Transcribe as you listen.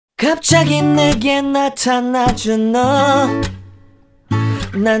갑자기 내게 나타나준 너,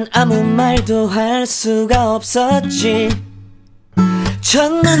 난 아무 말도 할 수가 없었지.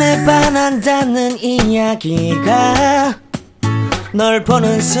 첫눈에 반한다는 이야기가 널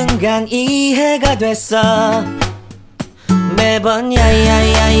보는 순간 이해가 됐어. 매번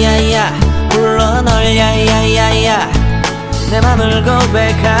야야야야야 불러 널 야야야야, 내 맘을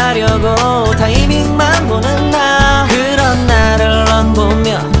고백하려고 타이밍만 보는 나. 그런 나를 넌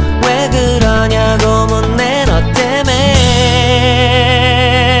보며 왜 그러냐고 묻네. 너 때문에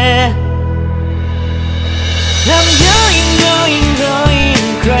I'm going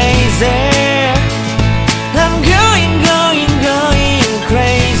crazy. I'm going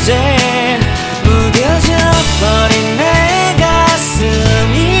crazy. 무뎌져 버린 내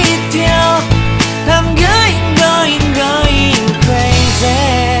가슴이 뛰어. I'm going crazy,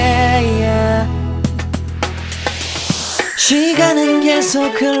 yeah. 시간은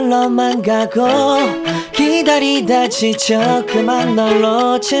계속 흘러만 가고 기다리다 지쳐 그만 널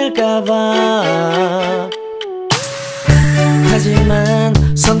놓칠까봐. 하지만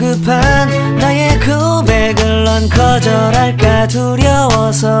성급한 나의 고백을 넌 거절할까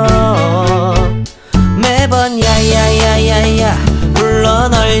두려워서 매번 야야야야야 불러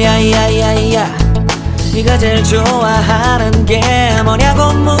널 야야야야. 네가 제일 좋아하는 게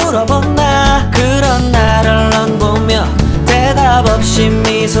뭐냐고 물어본 나. 그런 나를 넌 보며 대답 없이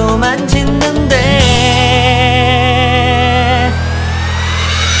미소만 짓는데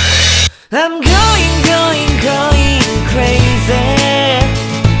I'm going crazy.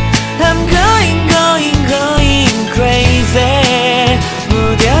 I'm going crazy.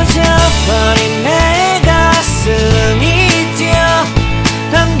 무뎌져 버린 내 가슴이 뛰어.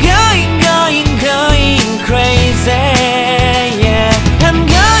 I'm going crazy, yeah. I'm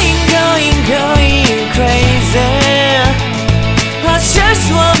going crazy. 어쩔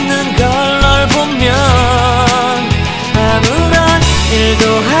수 없는 걸 널 보면 아무런 일도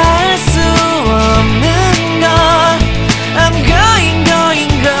할 수 없는 걸. I'm going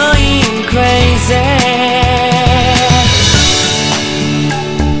crazy.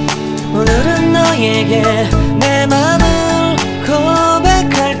 오늘은 너에게 내 맘을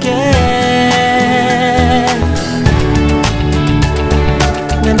고백할게.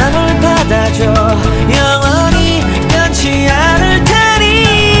 내 맘을 받아줘. 영원히 변치 않을 테니.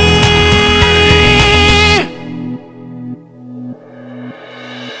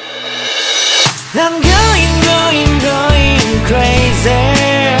 I'm